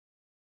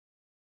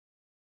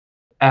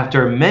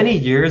After many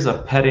years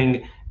of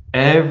petting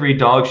every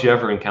dog she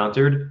ever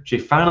encountered, she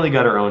finally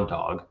got her own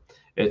dog.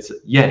 It's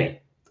Yeti,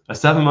 a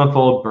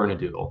 7-month-old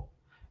Bernedoodle,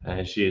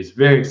 and she is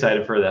very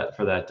excited for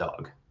that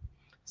dog.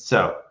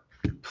 So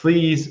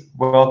please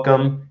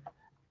welcome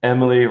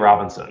Emily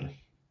Robinson.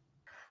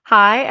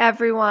 Hi,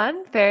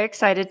 everyone. Very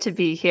excited to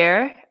be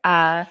here.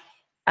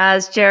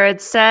 As Jared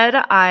said,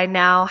 I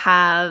now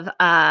have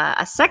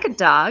a second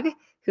dog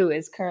who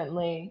is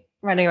currently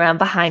running around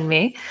behind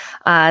me.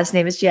 His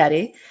name is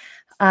Yeti.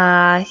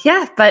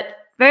 But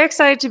very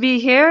excited to be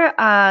here,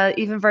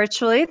 even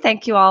virtually.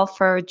 Thank you all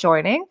for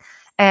joining.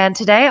 And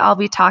today I'll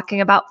be talking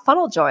about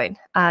funneljoin,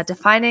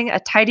 defining a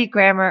tidy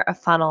grammar of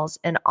funnels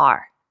in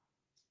R.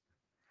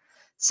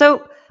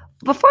 So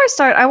before I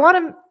start, I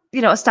want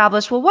to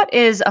establish, well, what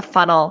is a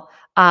funnel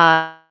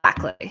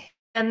exactly?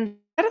 And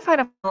I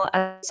define a funnel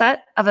as a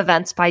set of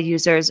events by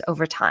users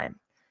over time.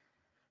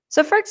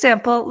 So for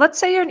example, let's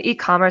say you're an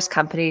e-commerce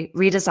company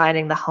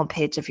redesigning the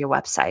homepage of your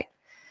website.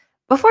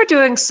 Before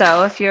doing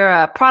so, if you're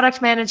a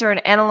product manager or an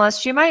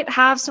analyst, you might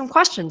have some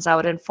questions that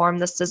would inform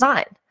this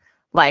design.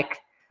 Like,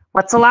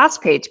 what's the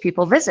last page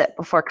people visit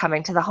before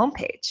coming to the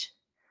homepage?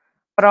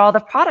 What are all the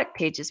product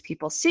pages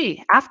people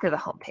see after the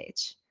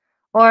homepage?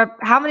 Or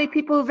how many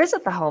people who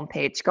visit the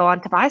homepage go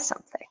on to buy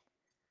something?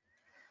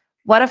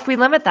 What if we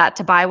limit that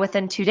to buy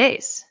within 2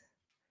 days?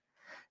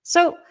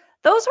 So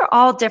those are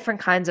all different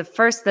kinds of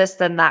first this,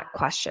 then that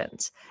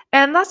questions.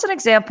 And that's an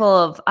example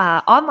of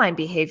online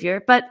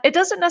behavior, but it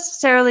doesn't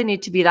necessarily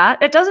need to be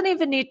that. It doesn't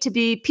even need to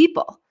be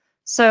people.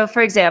 So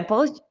for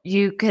example,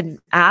 you could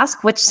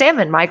ask which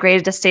salmon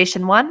migrated to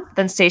station 1,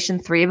 then station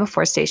 3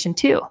 before station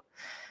 2.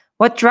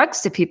 What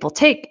drugs do people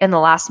take in the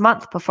last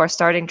month before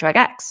starting drug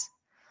X?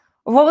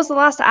 Or what was the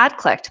last ad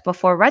clicked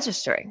before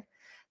registering?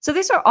 So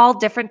these are all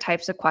different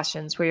types of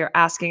questions where you're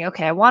asking,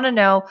 okay, I want to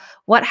know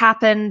what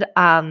happened,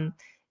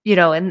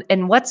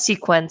 in what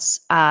sequence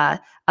of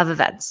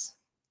events.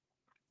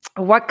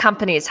 What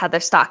companies had their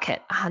stock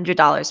hit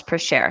 $100 per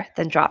share,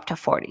 then drop to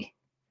 40.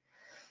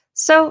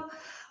 So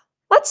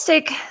let's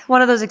take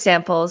one of those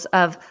examples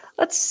of,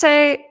 let's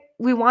say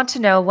we want to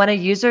know when a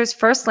user's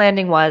first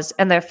landing was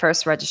and their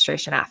first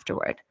registration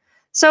afterward.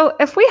 So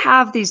if we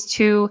have these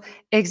two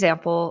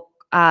example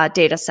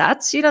data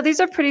sets, these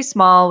are pretty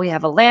small. We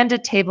have a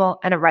landed table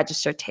and a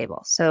registered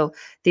table. So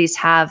these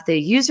have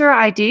the user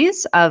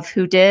IDs of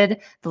who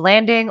did the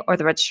landing or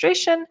the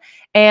registration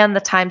and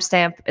the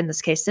timestamp, in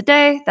this case, the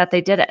day that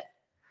they did it.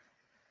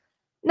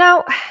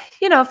 Now,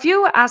 if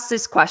you ask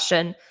this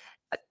question,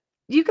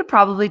 you could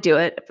probably do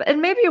it,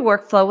 and maybe your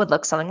workflow would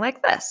look something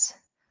like this.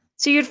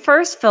 So you'd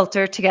first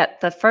filter to get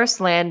the first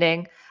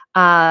landing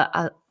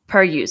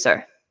per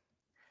user.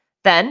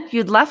 Then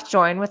you'd left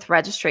join with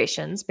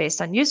registrations based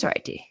on user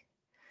ID.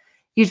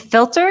 You'd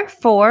filter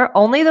for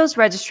only those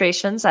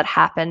registrations that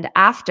happened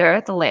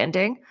after the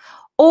landing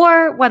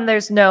or when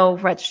there's no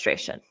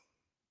registration.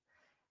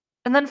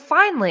 And then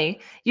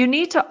finally, you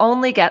need to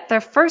only get their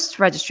first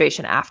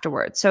registration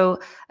afterwards. So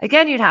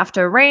again, you'd have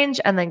to arrange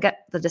and then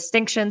get the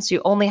distinction so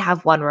you only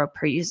have one row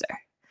per user.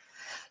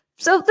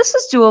 So this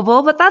is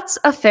doable, but that's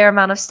a fair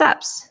amount of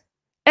steps.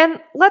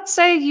 And let's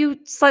say you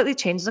slightly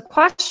change the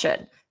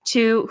question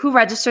to who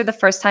registered the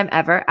first time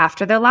ever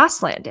after their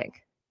last landing.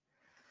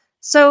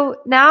 So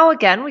now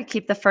again, we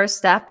keep the first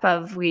step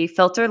of we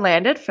filter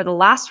landed for the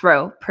last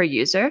row per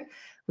user.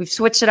 We've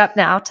switched it up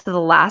now to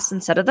the last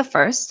instead of the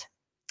first.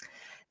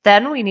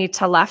 Then we need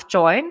to left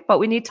join, but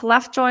we need to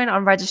left join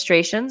on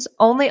registrations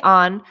only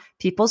on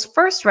people's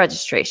first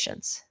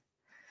registrations.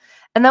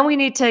 And then we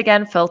need to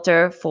again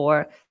filter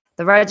for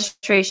the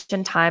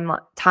registration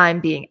time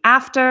being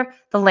after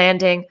the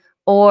landing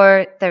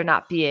or there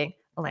not being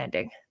a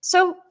landing.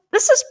 So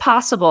this is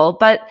possible,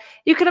 but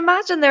you can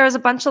imagine there is a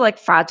bunch of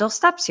fragile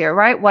steps here,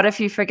 right? What if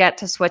you forget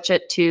to switch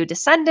it to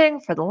descending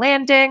for the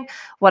landing?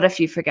 What if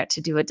you forget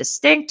to do a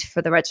distinct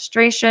for the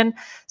registration?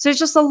 So there's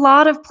just a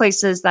lot of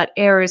places that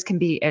errors can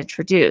be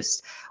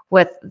introduced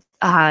with,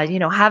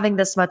 having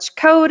this much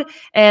code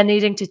and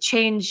needing to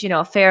change,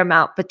 a fair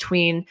amount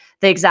between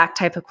the exact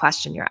type of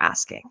question you're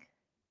asking.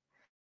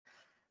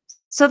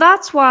 So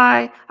that's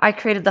why I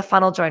created the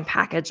funneljoin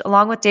package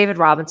along with David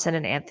Robinson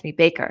and Anthony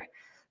Baker.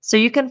 So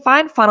you can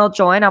find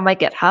funneljoin on my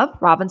GitHub,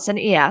 Robinson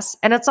ES,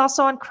 and it's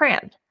also on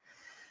CRAN.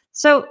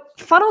 So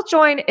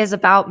funneljoin is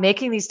about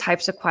making these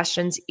types of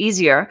questions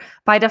easier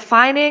by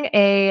defining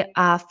a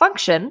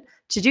function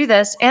to do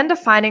this and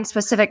defining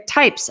specific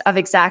types of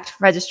exact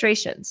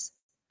registrations,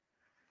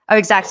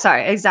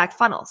 exact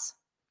funnels.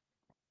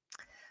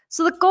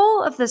 So the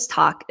goal of this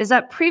talk is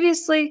that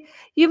previously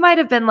you might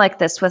have been like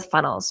this with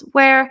funnels,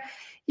 where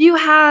you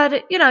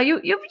had,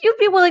 you'd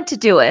be willing to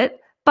do it,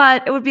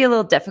 but it would be a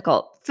little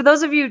difficult. For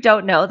those of you who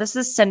don't know, this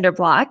is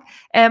Cinderblock,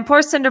 and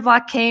poor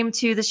Cinderblock came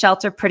to the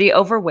shelter pretty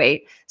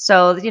overweight.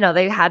 So,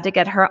 they had to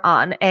get her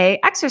on an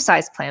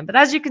exercise plan. But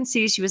as you can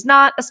see, she was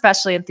not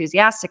especially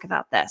enthusiastic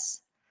about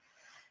this.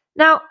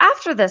 Now,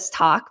 after this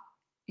talk,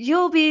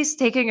 you'll be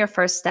taking your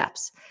first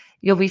steps.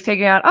 You'll be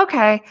figuring out,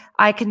 okay,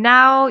 I can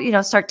now,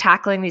 start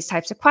tackling these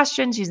types of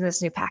questions using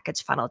this new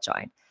package,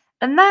 funneljoin.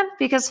 And then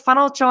because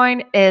funnel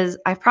join is,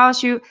 I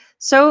promise you,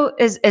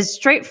 is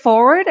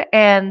straightforward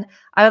and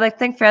I would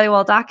think fairly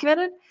well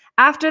documented.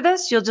 After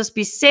this, you'll just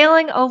be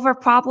sailing over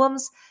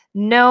problems,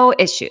 no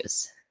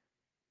issues.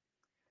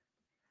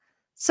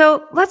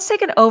 So let's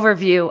take an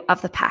overview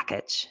of the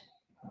package.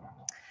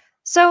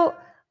 So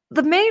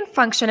the main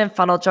function in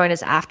funnel join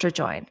is after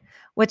join,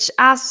 which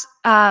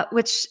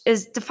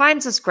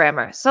defines as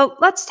grammar. So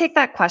let's take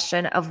that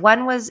question of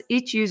when was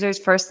each user's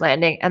first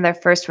landing and their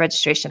first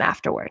registration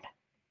afterward.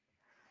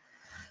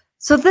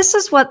 So this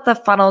is what the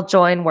funnel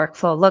join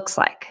workflow looks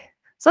like.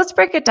 So let's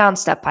break it down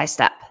step by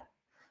step.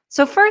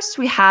 So first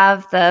we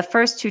have the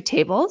first two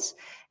tables.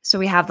 So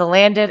we have the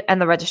landed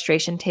and the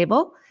registration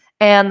table.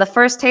 And the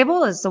first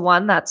table is the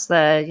one that's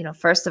the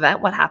first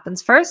event, what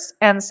happens first,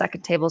 and the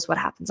second table is what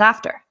happens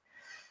after.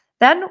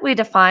 Then we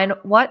define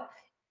what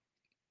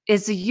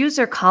is the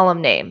user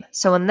column name.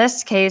 So in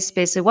this case,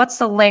 basically, what's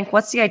the link,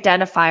 what's the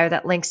identifier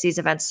that links these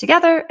events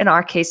together? In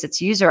our case,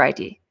 it's user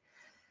ID.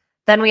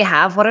 Then we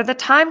have what are the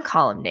time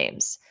column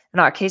names?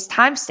 In our case,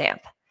 timestamp.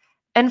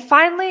 And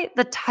finally,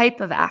 the type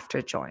of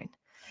after join.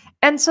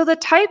 And so the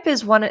type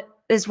is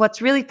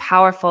what's really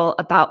powerful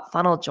about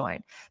funnel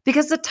join,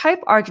 because the type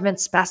argument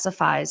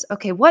specifies,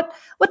 okay, what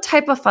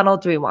type of funnel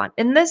do we want?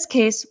 In this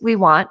case, we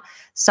want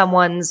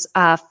someone's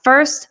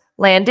first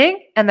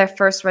landing and their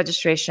first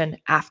registration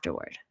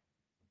afterward.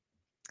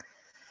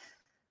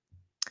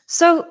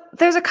 So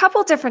there's a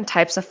couple different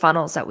types of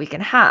funnels that we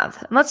can have.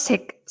 And let's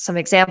take some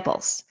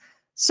examples.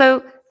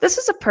 So this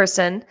is a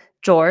person,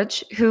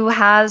 George, who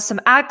has some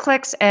ad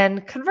clicks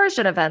and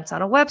conversion events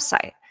on a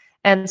website.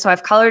 And so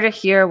I've colored it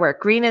here where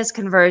green is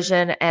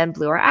conversion and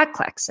blue are ad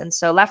clicks. And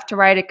so left to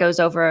right, it goes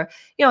over,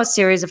 a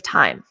series of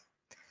time.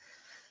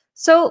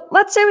 So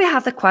let's say we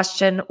have the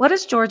question, what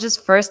is George's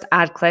first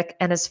ad click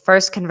and his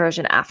first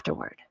conversion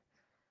afterward?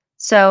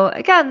 So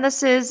again,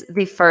 this is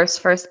the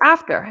first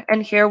after.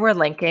 And here we're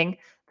linking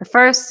the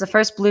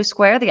first blue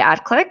square, the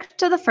ad click,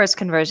 to the first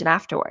conversion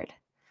afterward.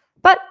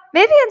 But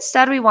maybe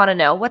instead we want to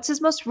know what's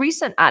his most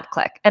recent ad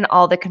click and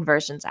all the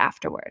conversions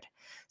afterward.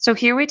 So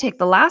here we take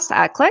the last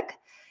ad click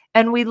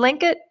and we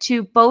link it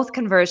to both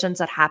conversions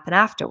that happen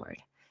afterward.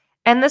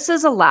 And this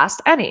is a last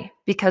any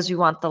because we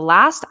want the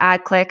last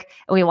ad click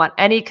and we want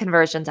any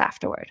conversions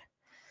afterward.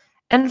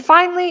 And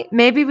finally,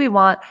 maybe we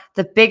want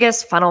the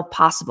biggest funnel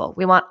possible.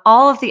 We want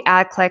all of the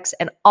ad clicks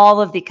and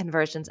all of the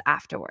conversions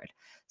afterward.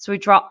 So we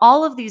draw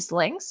all of these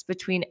links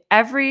between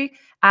every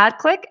ad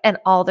click and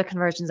all the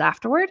conversions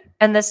afterward.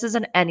 And this is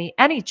an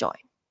any join.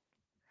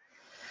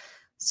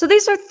 So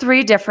these are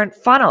three different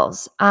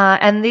funnels.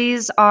 And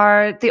these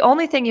are the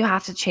only thing you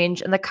have to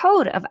change in the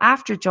code of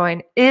after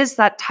join is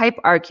that type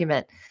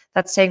argument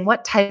that's saying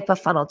what type of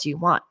funnel do you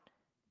want.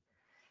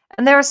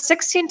 And there are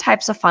 16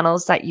 types of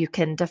funnels that you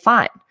can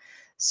define.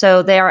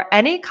 So they are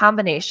any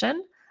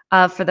combination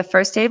for the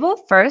first table,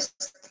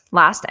 first,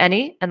 last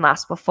any, and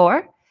last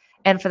before.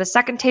 And for the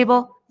second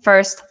table,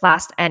 first,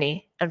 last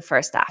any, and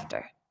first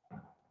after.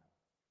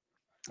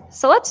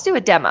 So let's do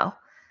a demo.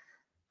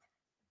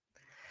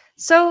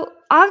 So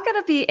I'm going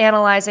to be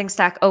analyzing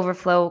Stack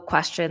Overflow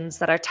questions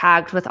that are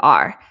tagged with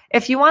R.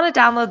 If you want to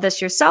download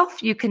this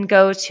yourself, you can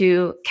go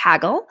to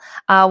Kaggle,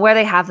 where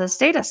they have this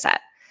data set.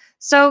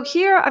 So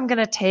here I'm going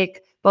to take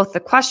both the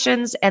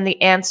questions and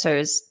the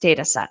answers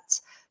data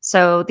sets.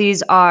 So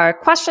these are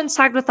questions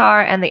tagged with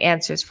R and the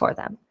answers for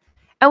them.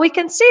 And we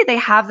can see they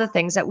have the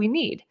things that we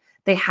need.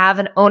 They have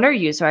an owner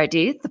user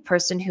ID, the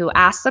person who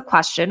asked the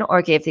question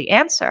or gave the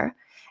answer,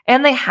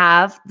 and they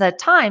have the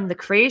time, the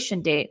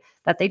creation date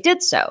that they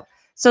did so.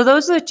 So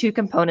those are the two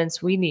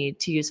components we need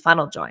to use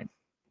funnel join.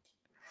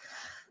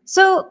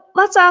 So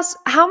let's ask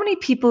how many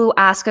people who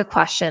ask a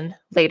question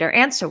later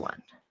answer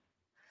one.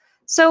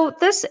 So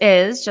this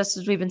is, just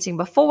as we've been seeing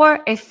before,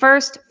 a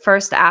first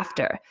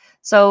after.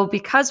 So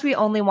because we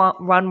only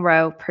want one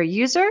row per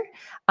user,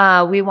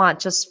 we want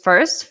just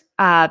first,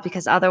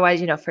 because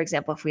otherwise, for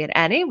example, if we had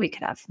any, we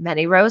could have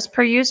many rows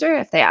per user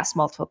if they ask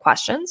multiple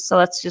questions. So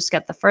let's just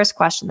get the first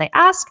question they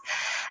ask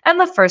and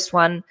the first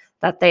one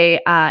that they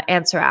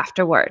answer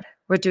afterward.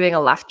 We're doing a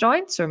left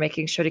join, so we're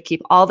making sure to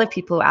keep all the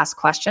people who ask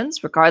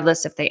questions,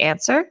 regardless if they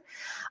answer.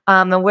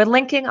 And we're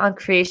linking on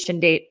creation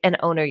date and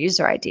owner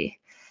user ID.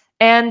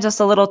 And just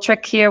a little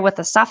trick here with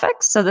the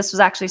suffix. So this was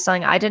actually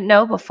something I didn't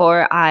know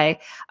before I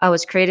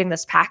was creating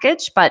this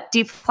package, but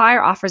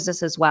dplyr offers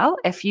this as well.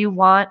 If you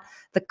want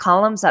the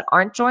columns that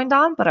aren't joined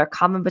on but are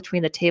common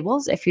between the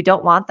tables, if you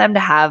don't want them to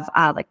have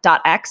like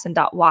 .x and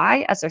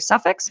 .y as their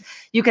suffix,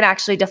 you can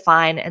actually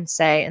define and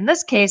say, in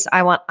this case,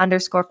 I want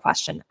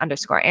 _question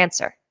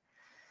 _answer.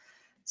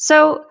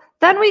 So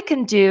then we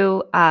can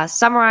do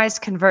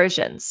summarized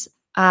conversions.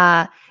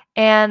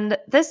 And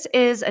this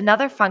is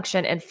another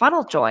function in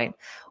funnel join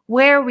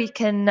where we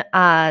can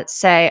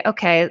say,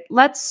 okay,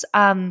 let's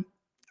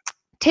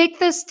take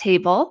this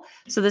table.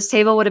 So this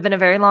table would have been a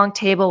very long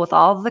table with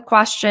all of the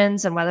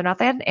questions and whether or not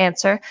they had an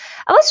answer.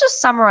 And let's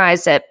just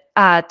summarize it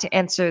to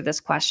answer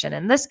this question.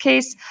 In this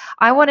case,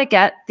 I want to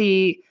get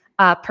the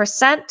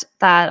percent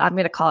that I'm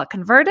going to call it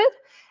converted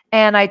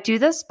And I do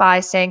this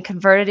by saying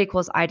converted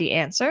equals ID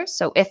answer.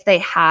 So if they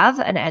have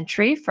an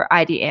entry for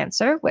ID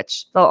answer,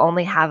 which they'll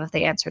only have if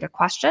they answered a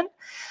question,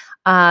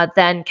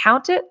 then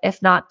count it.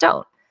 If not,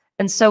 don't.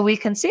 And so we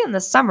can see in the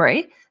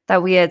summary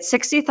that we had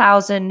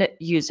 60,000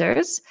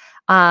 users,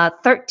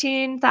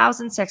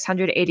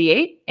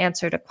 13,688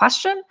 answered a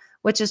question,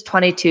 which is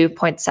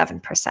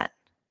 22.7%.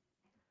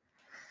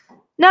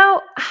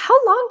 Now,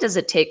 how long does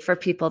it take for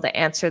people to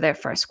answer their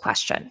first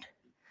question?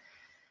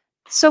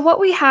 So what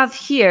we have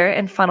here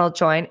in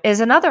funneljoin is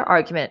another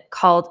argument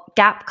called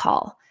gap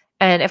call.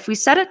 And if we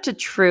set it to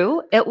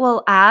true, it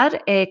will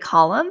add a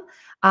column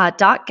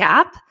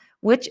 .gap,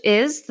 which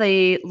is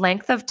the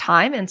length of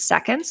time in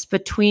seconds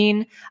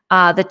between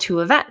the two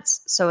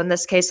events. So in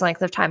this case,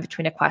 length of time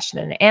between a question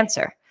and an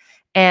answer.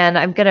 And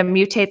I'm going to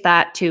mutate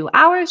that to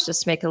hours,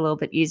 just to make it a little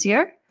bit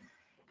easier.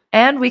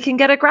 And we can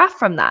get a graph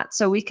from that.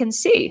 So we can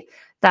see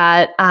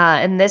that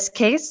in this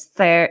case,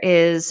 there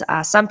is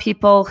some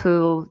people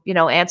who,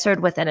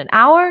 answered within an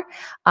hour,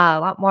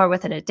 a lot more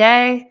within a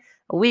day,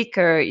 a week,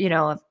 or,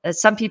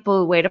 some people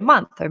who wait a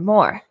month or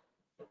more.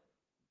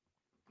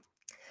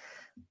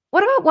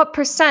 What about what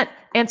percent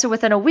answer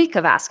within a week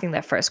of asking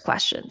their first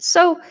question?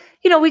 So,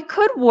 we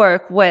could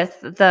work with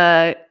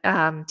the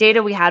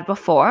data we had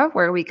before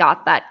where we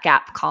got that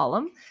gap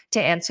column to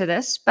answer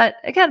this. But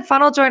again,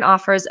 funneljoin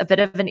offers a bit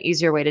of an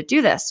easier way to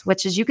do this,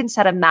 which is you can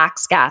set a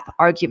max gap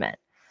argument.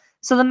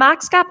 So the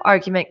max gap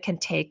argument can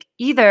take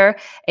either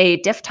a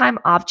diff time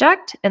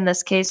object, in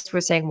this case, we're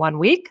saying 1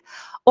 week,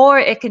 or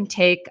it can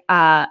take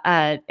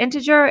an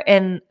integer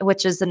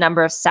which is the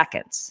number of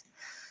seconds.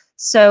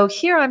 So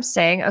here I'm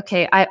saying,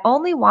 okay, I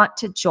only want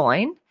to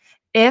join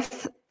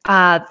if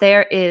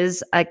there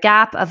is a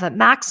gap of a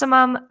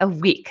maximum a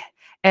week.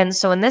 And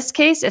so in this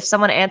case, if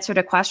someone answered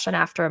a question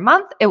after a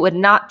month, it would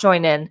not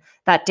join in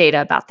that data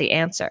about the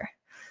answer.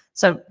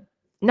 So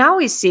now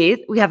we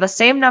see we have the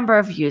same number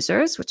of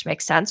users, which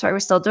makes sense, right? We're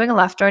still doing a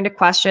left join to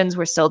questions.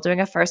 We're still doing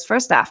a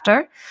first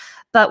after,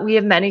 but we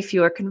have many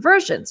fewer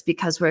conversions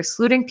because we're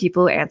excluding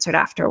people who answered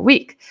after a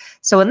week.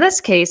 So in this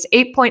case,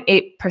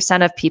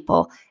 8.8% of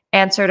people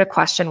answered a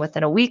question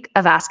within a week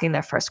of asking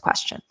their first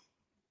question.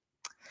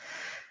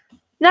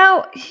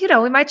 Now,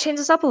 we might change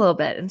this up a little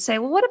bit and say,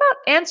 well, what about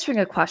answering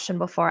a question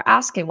before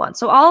asking one?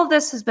 So all of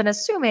this has been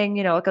assuming,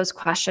 it goes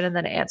question and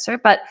then answer.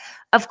 But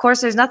of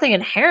course, there's nothing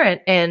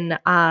inherent in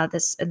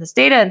this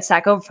data and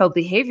Stack Overflow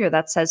behavior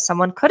that says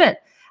someone couldn't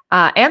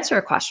answer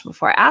a question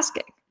before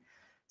asking.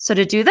 So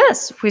to do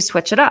this, we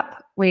switch it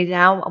up. We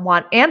now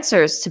want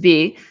answers to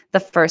be the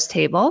first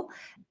table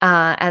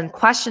and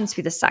questions to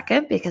be the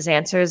second, because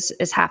answers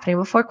is happening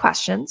before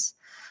questions.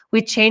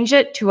 We change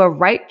it to a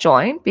right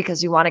join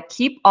because we want to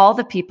keep all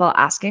the people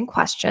asking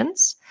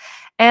questions.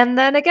 And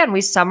then again, we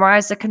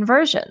summarize the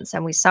conversions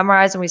and we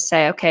summarize and we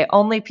say, okay,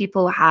 only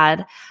people who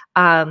had,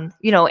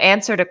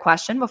 answered a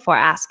question before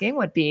asking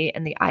would be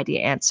in the ID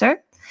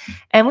answer.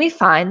 And we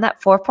find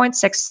that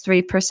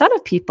 4.63%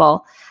 of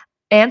people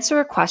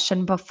answer a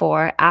question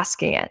before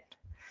asking it.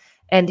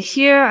 And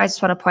here, I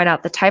just want to point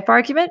out the type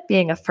argument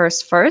being a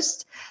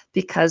first,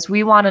 because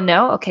we want to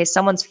know, okay,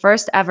 someone's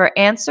first ever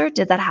answer,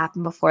 did that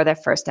happen before their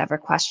first ever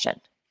question?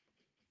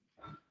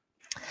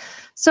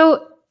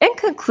 So in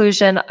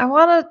conclusion, I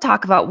want to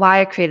talk about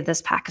why I created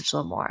this package a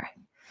little more.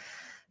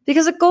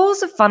 Because the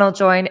goals of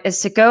funneljoin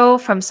is to go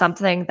from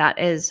something that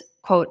is,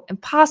 quote,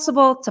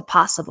 impossible to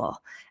possible.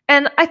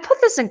 And I put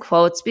this in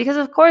quotes because,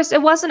 of course,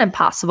 it wasn't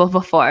impossible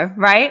before,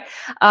 right?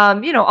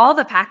 All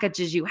the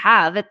packages you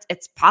have,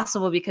 it's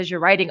possible because you're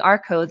writing R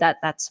code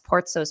that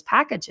supports those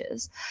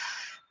packages.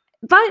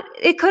 But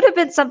it could have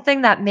been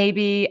something that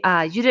maybe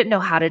you didn't know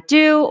how to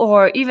do,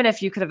 or even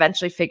if you could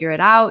eventually figure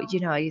it out,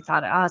 you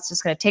thought, oh, it's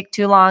just going to take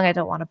too long. I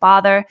don't want to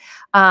bother.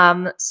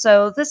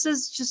 So this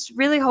is just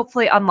really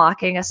hopefully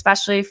unlocking,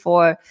 especially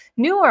for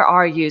newer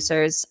R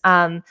users,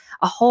 a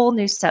whole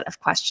new set of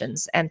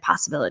questions and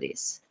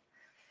possibilities.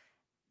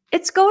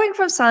 It's going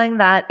from something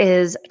that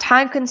is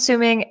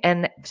time-consuming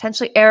and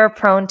potentially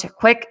error-prone to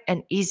quick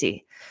and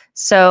easy.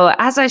 So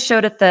as I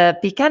showed at the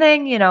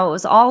beginning, it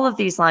was all of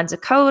these lines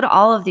of code,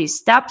 all of these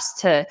steps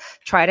to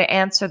try to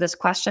answer this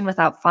question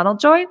without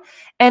funneljoin.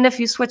 And if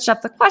you switched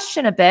up the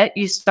question a bit,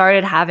 you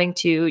started having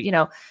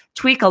to,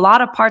 tweak a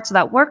lot of parts of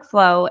that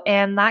workflow,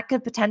 and that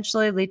could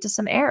potentially lead to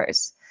some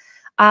errors.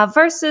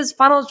 Versus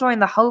funneljoin,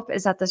 the hope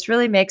is that this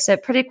really makes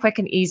it pretty quick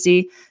and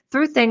easy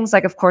through things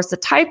like, of course, the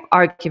type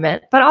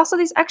argument, but also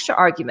these extra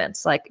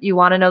arguments. Like you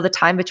want to know the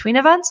time between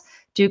events,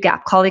 do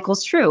gap call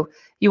equals true.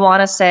 You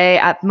want to say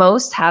at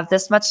most have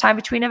this much time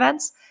between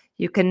events,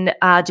 you can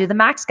do the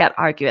max gap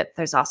argument.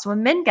 There's also a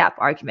min gap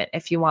argument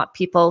if you want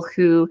people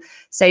who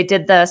say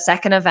did the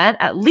second event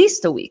at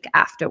least a week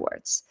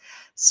afterwards.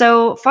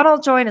 So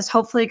funneljoin is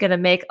hopefully going to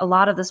make a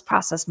lot of this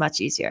process much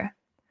easier.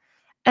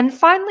 And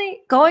finally,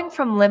 going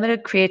from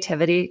limited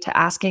creativity to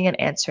asking and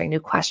answering new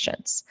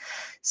questions.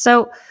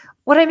 So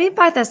what I mean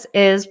by this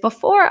is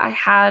before I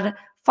had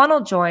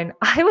funnel join,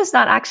 I was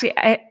not actually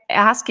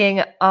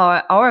asking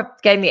or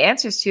getting the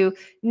answers to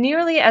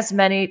nearly as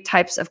many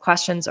types of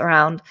questions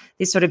around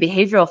these sort of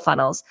behavioral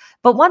funnels.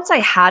 But once I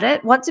had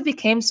it, once it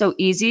became so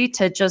easy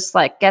to just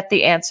like get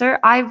the answer,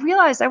 I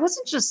realized I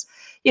wasn't just,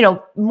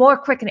 more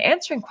quick in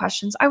answering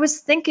questions. I was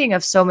thinking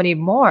of so many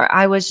more.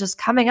 I was just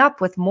coming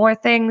up with more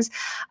things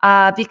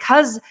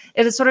because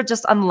it has sort of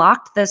just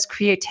unlocked this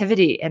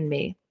creativity in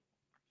me.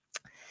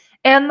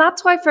 And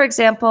that's why, for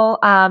example,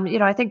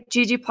 I think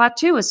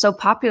ggplot2 is so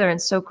popular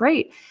and so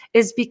great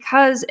is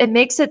because it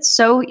makes it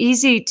so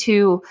easy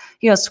to,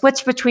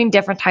 switch between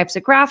different types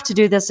of graph to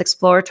do this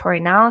exploratory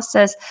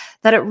analysis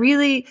that it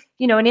really,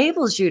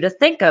 enables you to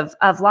think of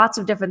lots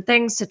of different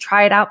things to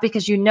try it out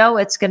because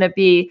it's going to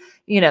be,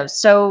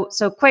 so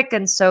quick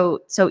and so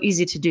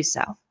easy to do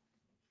so.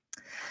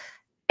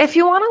 If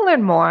you want to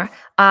learn more,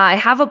 I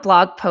have a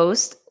blog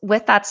post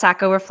with that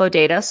Stack Overflow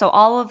data. So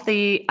all of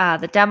the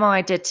demo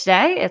I did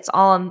today, it's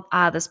all on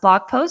this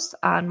blog post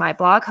on my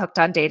blog,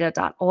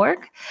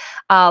 hookedondata.org,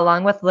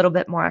 along with a little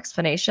bit more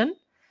explanation.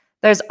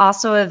 There's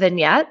also a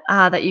vignette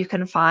that you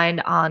can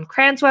find on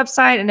CRAN's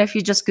website. And if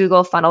you just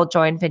Google funnel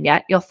join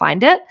vignette, you'll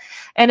find it.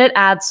 And it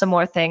adds some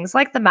more things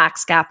like the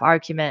max gap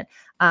argument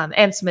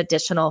and some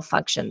additional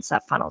functions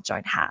that funnel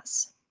join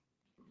has.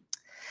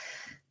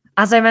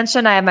 As I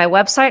mentioned, I have my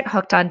website,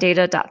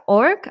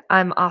 hookedondata.org.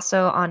 I'm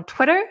also on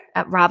Twitter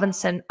at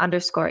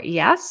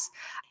Robinson_ES.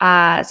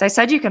 As I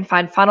said, you can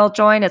find funnel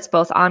join. It's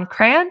both on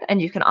CRAN,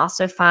 and you can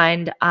also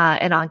find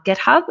it on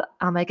GitHub.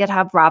 On my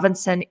GitHub,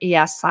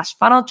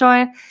 RobinsonES/funnel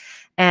join.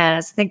 And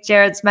as I think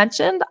Jared's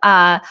mentioned,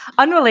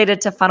 unrelated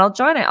to funnel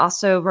join, I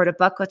also wrote a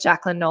book with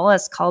Jacqueline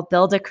Nolis called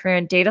Build a Career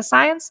in Data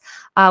Science,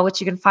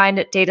 which you can find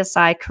at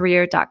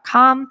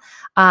datascicareer.com.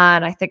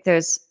 And I think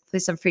there's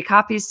some free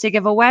copies to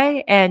give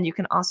away, and you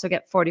can also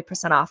get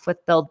 40% off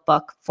with Build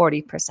Book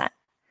 40%.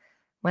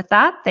 With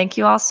that, thank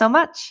you all so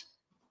much.